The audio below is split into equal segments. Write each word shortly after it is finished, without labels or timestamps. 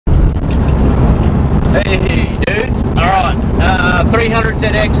Hey dudes, alright,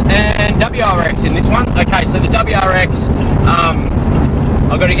 300ZX and WRX in this one. Okay, so the WRX,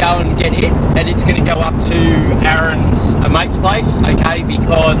 I've got to go and get it, and it's going to go up to Aaron's mate's place, okay,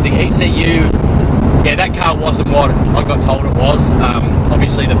 because the ECU, yeah, that car wasn't what I got told it was.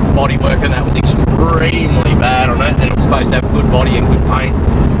 Obviously the bodywork and that was extremely bad on it, and it was supposed to have good body and good paint,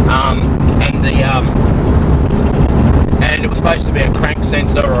 and it was supposed to be a crank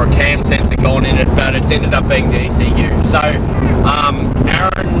sensor or a cam sensor gone in it, but it's ended up being the ECU. So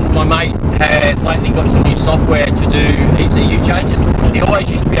Aaron, my mate, has lately got some new software to do ECU changes. He always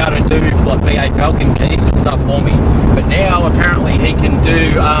used to be able to do like BA Falcon keys and stuff for me, but now apparently he can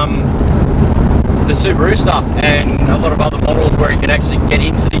do the Subaru stuff and a lot of other models where he can actually get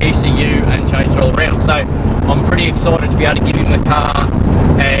into the ECU and change it all around. So I'm pretty excited to be able to give him the car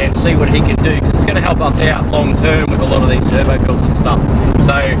and see what he can do, because it's going to help us out long term with a lot of these turbo builds and stuff.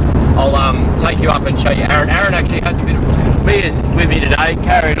 So I'll take you up and show you Aaron. Aaron actually has a bit of beers with me today,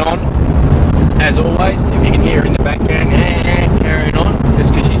 carrying on as always. If you can hear her in the background, carrying on,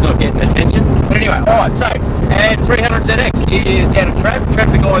 just because she's not getting attention. But anyway, alright, so, and 300ZX is down at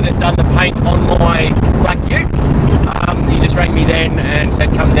Trav, the guy that done the paint on my black ute. He just rang me then and said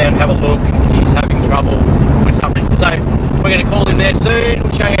come down, have a look, he's having trouble with something. So we're going to call him there soon,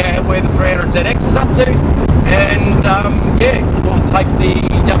 we'll show you where the 300ZX is up to, and yeah, we'll take the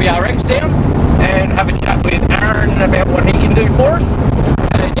WRX down and have a chat with Aaron about what he can do for us.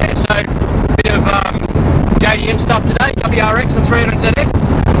 And yeah, so a bit of JDM stuff today, WRX and 300ZX,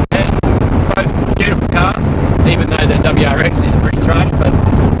 and both beautiful cars, even though the WRX is pretty trash, but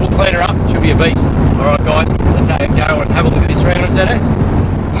we'll clean her up, she'll be a beast. Alright guys, let's have it go and have a look at this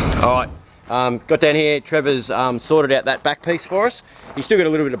 300ZX. Alright, got down here, Trevor's sorted out that back piece for us. He's still got a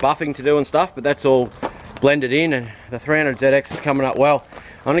little bit of buffing to do and stuff, but that's all blended in, and the 300ZX is coming up well.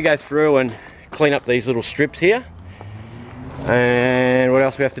 I'm going to go through and clean up these little strips here. And what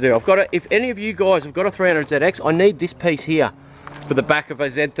else we have to do? I've got if any of you guys have got a 300ZX, I need this piece here for the back of a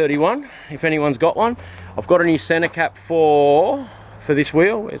Z31, if anyone's got one. I've got a new center cap for this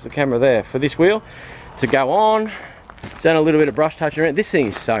wheel. Where's the camera there? For this wheel to go on. Done a little bit of brush touching around. This thing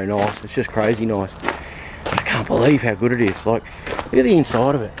is so nice, it's just crazy nice. I can't believe how good it is. Like, look at the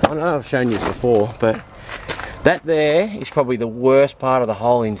inside of it. I know I've shown you this before, but that there is probably the worst part of the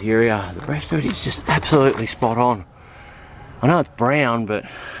whole interior. The rest of it is just absolutely spot on. I know it's brown, but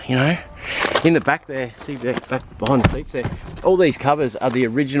you know, in the back there, see back behind the seats there, all these covers are the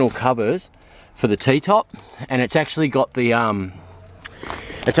original covers for the T-top, and it's actually got the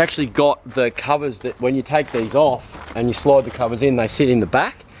covers that when you take these off and you slide the covers in, they sit in the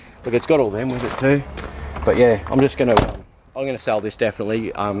back. Look, it's got all them with it too. But yeah, I'm gonna sell this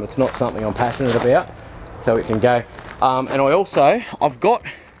definitely. It's not something I'm passionate about, so it can go. And I've got,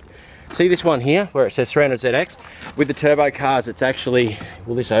 see this one here where it says 300ZX with the turbo cars. It's actually,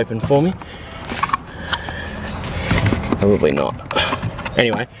 will this open for me? Probably not.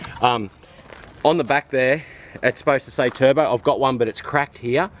 Anyway, on the back there it's supposed to say turbo. I've got one, but it's cracked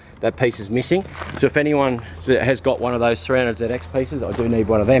here. That piece is missing. So if anyone has got one of those 300ZX pieces, I do need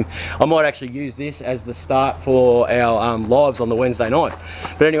one of them. I might actually use this as the start for our lives on the Wednesday night.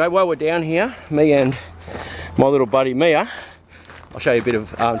 But anyway, while we're down here, me and my little buddy Mia, I'll show you a bit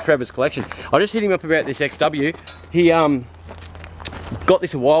of Trevor's collection. I just hit him up about this XW. He got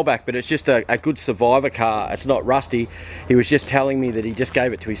this a while back, but it's just a good survivor car. It's not rusty. He was just telling me that he just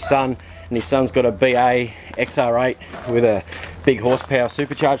gave it to his son, and his son's got a BA XR8 with a big horsepower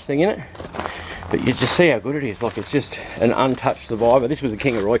supercharged thing in it. But you just see how good it is. Like, it's just an untouched survivor. This was a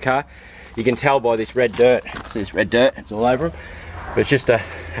Kingatow car. You can tell by this red dirt. It's this red dirt, it's all over him. But it's just a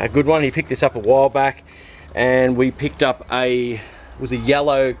good one. He picked this up a while back, and we picked up it was a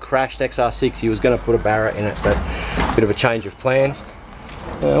yellow crashed XR6. He was going to put a Barrett in it, but a bit of a change of plans.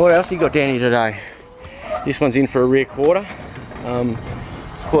 What else he got down here today? This one's in for a rear quarter.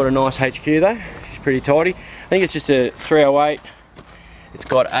 Quite a nice HQ though. She's pretty tidy. I think it's just a 308. It's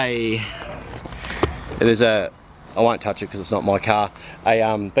got I won't touch it because it's not my car,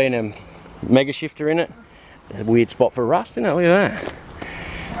 a B&M mega shifter in it. It's a weird spot for rust, isn't it? Look at that.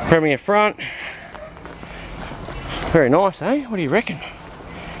 Premier front. Very nice, eh? What do you reckon?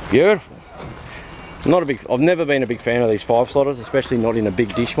 Beautiful. I've never been a big fan of these 5-slotters, especially not in a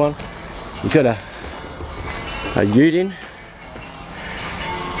big dish one. You've got a ute in.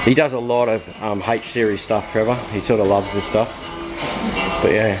 He does a lot of H-series stuff, Trevor. He sort of loves this stuff.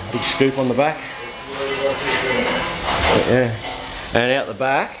 But yeah, big scoop on the back. But yeah, and out the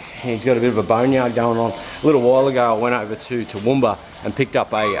back, he's got a bit of a boneyard going on. A little while ago, I went over to Toowoomba and picked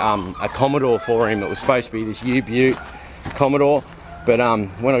up a Commodore for him. It was supposed to be this U-Butte Commodore. But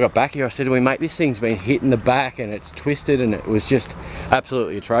when I got back here, I said to him, mate, this thing's been hit in the back and it's twisted, and it was just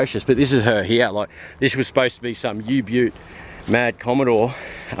absolutely atrocious. But this is her here. Like, this was supposed to be some U-Butte Mad Commodore.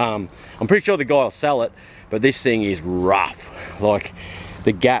 I'm pretty sure the guy will sell it, but this thing is rough. Like,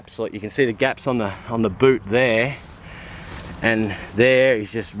 the gaps, like you can see the gaps on the boot there, and there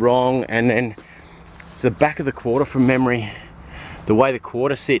is just wrong. And then it's the back of the quarter, from memory, the way the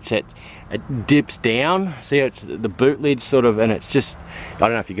quarter sits, it dips down. See, it's the boot lid sort of, and it's just, I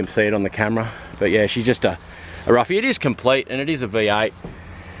don't know if you can see it on the camera, but yeah, she's just a roughie. It is complete, and it is a V8.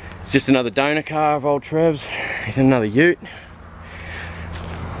 It's just another donor car of old Trev's. It's another ute.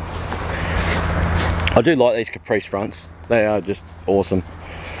 I do like these Caprice fronts. They are just awesome.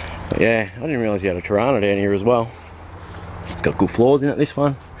 But yeah, I didn't realise you had a Tirana down here as well. It's got good floors in it, this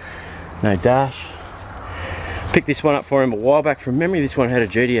one. No dash. Picked this one up for him a while back. From memory, this one had a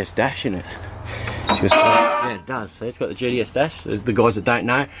GDS dash in it. Yeah, it does. So it's got the GDS dash. There's the guys that don't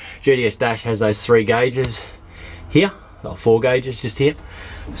know, GDS dash has those 3 gauges here, or 4 gauges just here.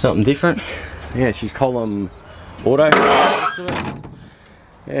 Something different. Yeah, she's column auto.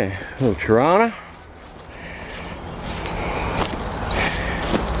 Yeah, little Tirana.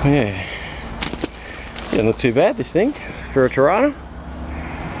 Yeah, doesn't look too bad, this thing, for a Tirana.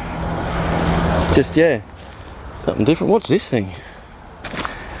 Just, yeah, something different. What's this thing?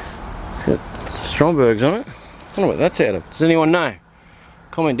 It's got Strombergs on it. I wonder what that's out of. Does anyone know?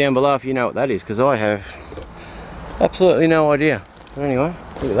 Comment down below if you know what that is, because I have absolutely no idea. But anyway,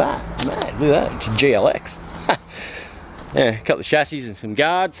 look at that. Man, look at that. It's a GLX. Yeah, a couple of chassis and some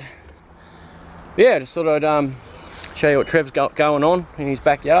guards. Yeah, just thought I'd show you what Trev's got going on in his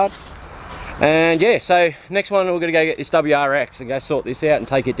backyard. And yeah, so next one we're going to go get this WRX and go sort this out and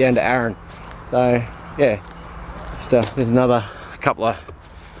take it down to Aaron. So yeah, just, there's another couple of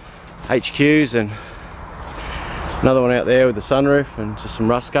HQs and another one out there with the sunroof and just some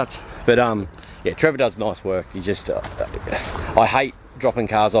rust cuts. But yeah, Trevor does nice work. He just I hate dropping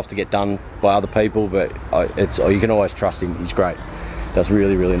cars off to get done by other people, but you can always trust him. He's great. Does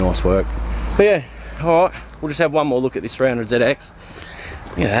really, really nice work. But yeah, all right, we'll just have one more look at this 300ZX.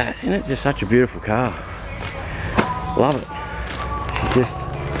 Look at that, isn't it just such a beautiful car? Love it. She's just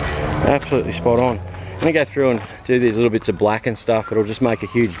absolutely spot on. I'm gonna go through and do these little bits of black and stuff. It'll just make a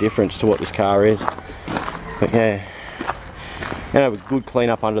huge difference to what this car is. But yeah, gonna have a good clean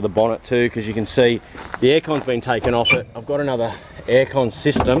up under the bonnet too, because you can see the aircon's been taken off it. I've got another aircon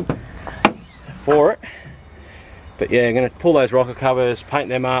system for it. But yeah, I'm gonna pull those rocker covers, paint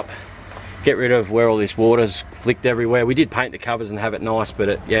them up, get rid of where all this water's flicked everywhere. We did paint the covers and have it nice,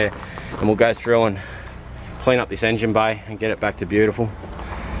 but yeah, and we'll go through and clean up this engine bay and get it back to beautiful.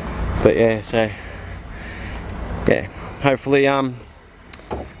 But yeah, so yeah, hopefully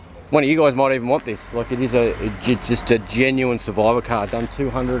one of you guys might even want this. Like, it is just a genuine survivor car. Done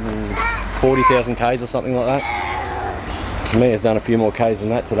 240,000 Ks or something like that. Mia's done a few more Ks than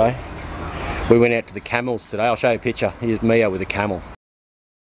that today. We went out to the camels today. I'll show you a picture. Here's Mia with a camel.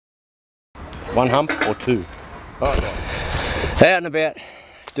 1 hump or 2. Right. Out and about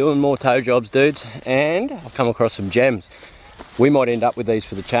doing more tow jobs, dudes, and I've come across some gems. We might end up with these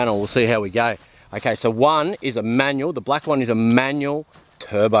for the channel. We'll see how we go. Okay, so one is a manual. The black one is a manual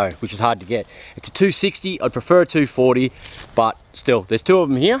turbo, which is hard to get. It's a 260. I'd prefer a 240, but still, there's 2 of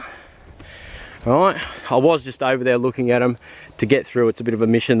them here. All right, I was just over there looking at them to get through. It's a bit of a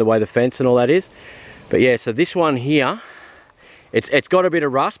mission the way the fence and all that is. But yeah, so this one here, it's got a bit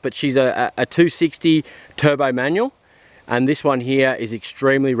of rust, but she's a 260 turbo manual, and this one here is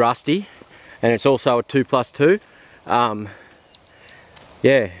extremely rusty, and it's also a 2+2.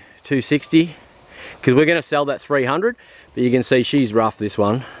 Yeah, 260, because we're going to sell that 300, but you can see she's rough, this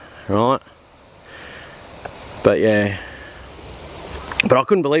one, right? But yeah, but I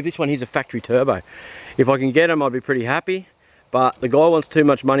couldn't believe this one. Here's a factory turbo. If I can get them, I'd be pretty happy, but the guy wants too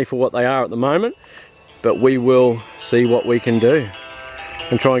much money for what they are at the moment. But we will see what we can do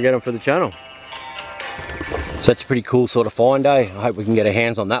and try and get them for the channel. So that's a pretty cool sort of find, eh? I hope we can get our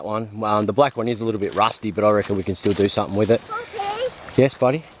hands on that one. The black one is a little bit rusty, but I reckon we can still do something with it. Okay. Yes,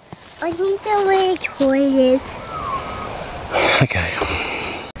 buddy? I need to wear toilet. Okay.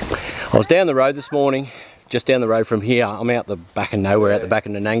 I was down the road this morning, just down the road from here. I'm out the back of nowhere, out the back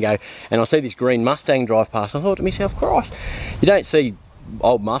of Nanango, and I see this green Mustang drive past. I thought to myself, Christ, you don't see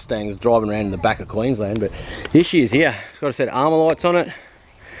old Mustangs driving around in the back of Queensland, but here she is here. It's got a set of armour lights on it.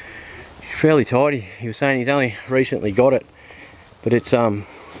 Fairly tidy. He was saying he's only recently got it, but it's I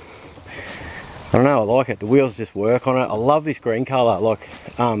don't know, I like it. The wheels just work on it. I love this green colour. Like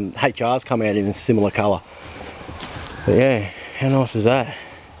HR's come out in a similar colour. But yeah, how nice is that?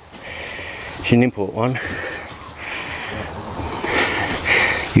 She's an import one.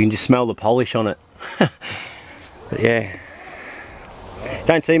 You can just smell the polish on it. But yeah,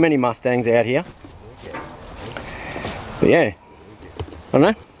 don't see many Mustangs out here. But yeah, I don't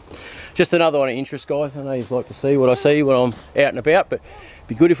know. Just another one of interest, guys. I know you like to see what I see when I'm out and about, but it'd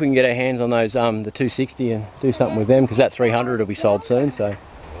be good if we can get our hands on those the 260 and do something with them, because that 300 will be sold soon. So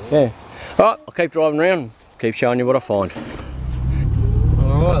yeah. Alright, I'll keep driving around, keep showing you what I find.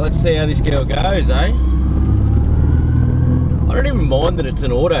 Alright, let's see how this girl goes, eh? I don't even mind that it's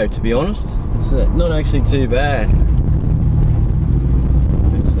an auto, to be honest. It's not actually too bad.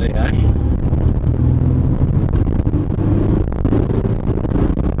 Let's see, eh?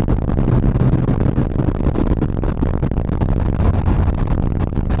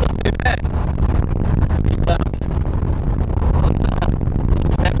 That's not too bad.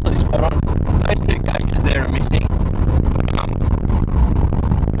 It's absolutely spot on. Those two gauges there are missing.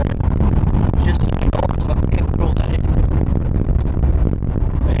 Just so nice, I forget what all that is.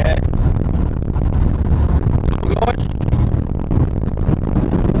 Yeah. Guys.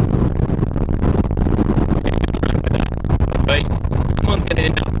 Someone's going to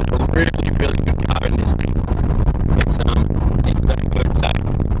end up with a really, really good car in this thing. It's so good. So,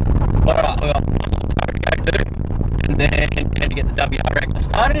 alright, we got one more tow to go do, and then going to get the WRX. I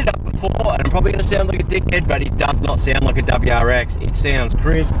started it up before, and I'm probably going to sound like a dickhead, but it does not sound like a WRX. It sounds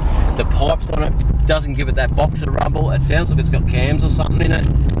crisp. The pipes on it doesn't give it that boxer rumble. It sounds like it's got cams or something in it.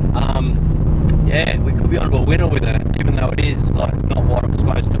 Yeah, we could be onto a winner with it, even though it is like not what it's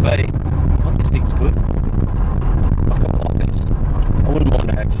supposed to be. God, this thing's good. I quite like this. I wouldn't mind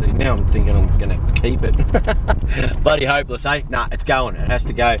it actually. Now I'm thinking I'm going to keep it. Bloody hopeless, eh? Nah, it's going. It has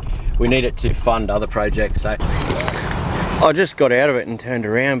to go. We need it to fund other projects. So I just got out of it and turned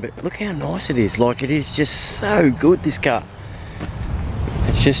around, but look how nice it is. Like, it is just so good, this car.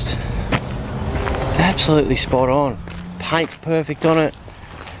 It's just absolutely spot on. Paint's perfect on it.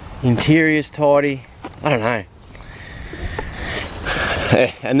 Interior's tidy. I don't know.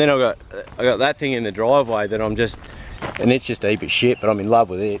 And then I got that thing in the driveway that I'm just, and it's just a heap of shit, but I'm in love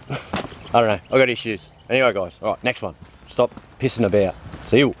with it. I don't know. I got issues. Anyway, guys. All right, next one. Stop pissing about.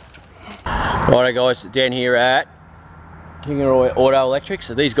 See you. Alright, guys. Down here at Kingatow Auto Electrics.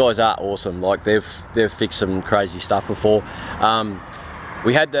 So these guys are awesome. Like, they've fixed some crazy stuff before.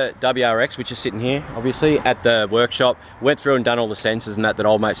 We had the WRX, which is sitting here, obviously, at the workshop. Went through and done all the sensors and that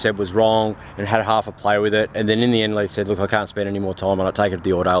old mate said was wrong, and had half a play with it. And then in the end, they said, look, I can't spend any more time on it, take it to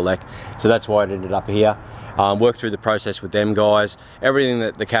the Auto Elec. So that's why it ended up here. Worked through the process with them guys. Everything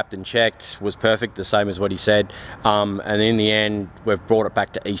that the captain checked was perfect, the same as what he said. And in the end, we've brought it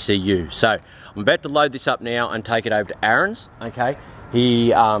back to ECU. So I'm about to load this up now and take it over to Aaron's, okay?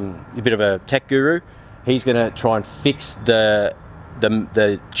 He, a bit of a tech guru. He's gonna try and fix the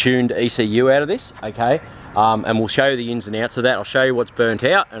tuned ECU out of this, okay? And we'll show you the ins and outs of that. I'll show you what's burnt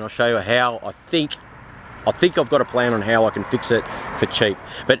out, and I'll show you how I think I've got a plan on how I can fix it for cheap.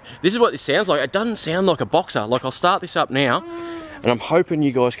 But this is what this sounds like. It doesn't sound like a boxer. Like, I'll start this up now, and I'm hoping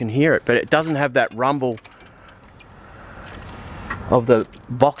you guys can hear it, but it doesn't have that rumble of the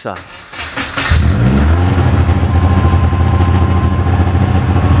boxer.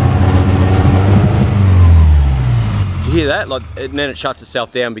 You hear that? Like, and then it shuts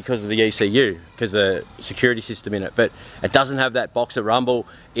itself down because of the ECU, because of the security system in it. But it doesn't have that boxer rumble.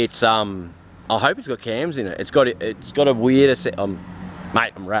 It's I hope it's got cams in it. It's got a weirder set.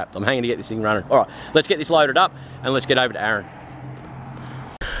 Mate, I'm wrapped. I'm hanging to get this thing running. All right, let's get this loaded up and let's get over to Aaron.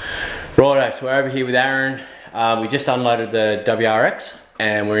 Righto, so we're over here with Aaron. We just unloaded the WRX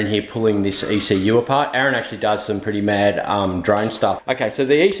and we're in here pulling this ECU apart. Aaron actually does some pretty mad drone stuff. Okay, so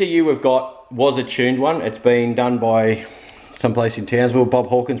the ECU we've got was a tuned one. It's been done by someplace in Townsville, Bob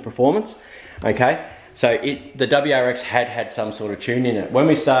Hawkins Performance. Okay, so the WRX had some sort of tune in it. When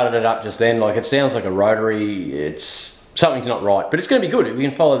we started it up just then, like, it sounds like a rotary. It's something's not right, but it's going to be good. We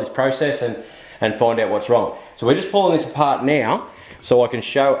can follow this process and find out what's wrong. So we're just pulling this apart now so I can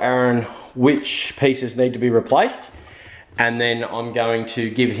show Aaron which pieces need to be replaced. And then I'm going to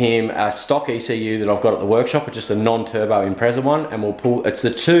give him a stock ECU that I've got at the workshop, it's just a non-turbo Impreza one, and we'll pull, it's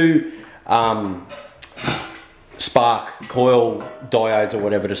the two spark coil diodes or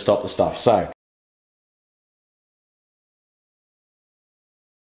whatever to stop the stuff. So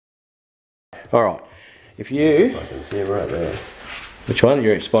all right, if you, I can see it right there. Which one?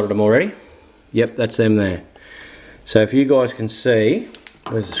 You spotted them already? Yep, that's them there. So if you guys can see,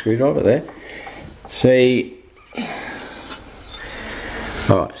 where's the screwdriver there? See,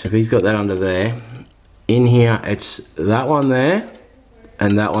 alright, so if he's got that under there, in here it's that one there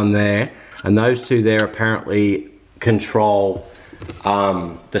and that one there, and those two there apparently control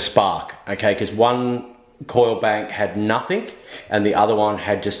the spark, okay, because one coil bank had nothing, and the other one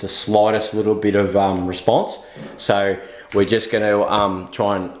had just the slightest little bit of response. So we're just going to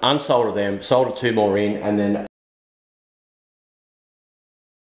try and unsolder them, solder 2 more in, and then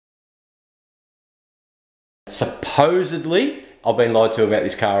supposedly, I've been lied to about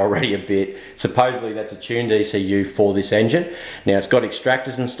this car already a bit, supposedly that's a tuned ECU for this engine. Now it's got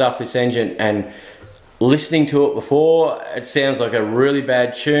extractors and stuff, this engine, and listening to it before, it sounds like a really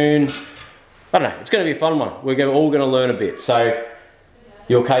bad tune. I don't know, it's going to be a fun one. We're all going to learn a bit. So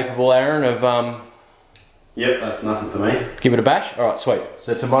you're capable, Aaron, of yep, that's nothing for me. Give it a bash? Alright, sweet.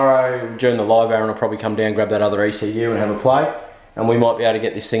 So tomorrow during the live, Aaron will probably come down, grab that other ECU and have a play, and we might be able to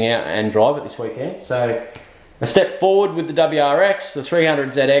get this thing out and drive it this weekend. So a step forward with the WRX. The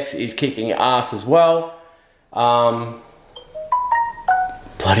 300ZX is kicking ass as well.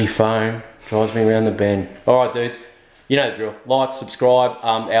 Bloody phone drives me around the bend. Alright dudes, you know the drill. Like, subscribe.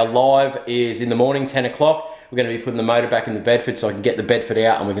 Our live is in the morning, 10 o'clock. We're going to be putting the motor back in the Bedford so I can get the Bedford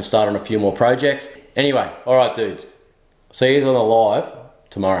out and we can start on a few more projects. Anyway, alright dudes, see you on the live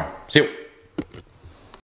tomorrow. See you.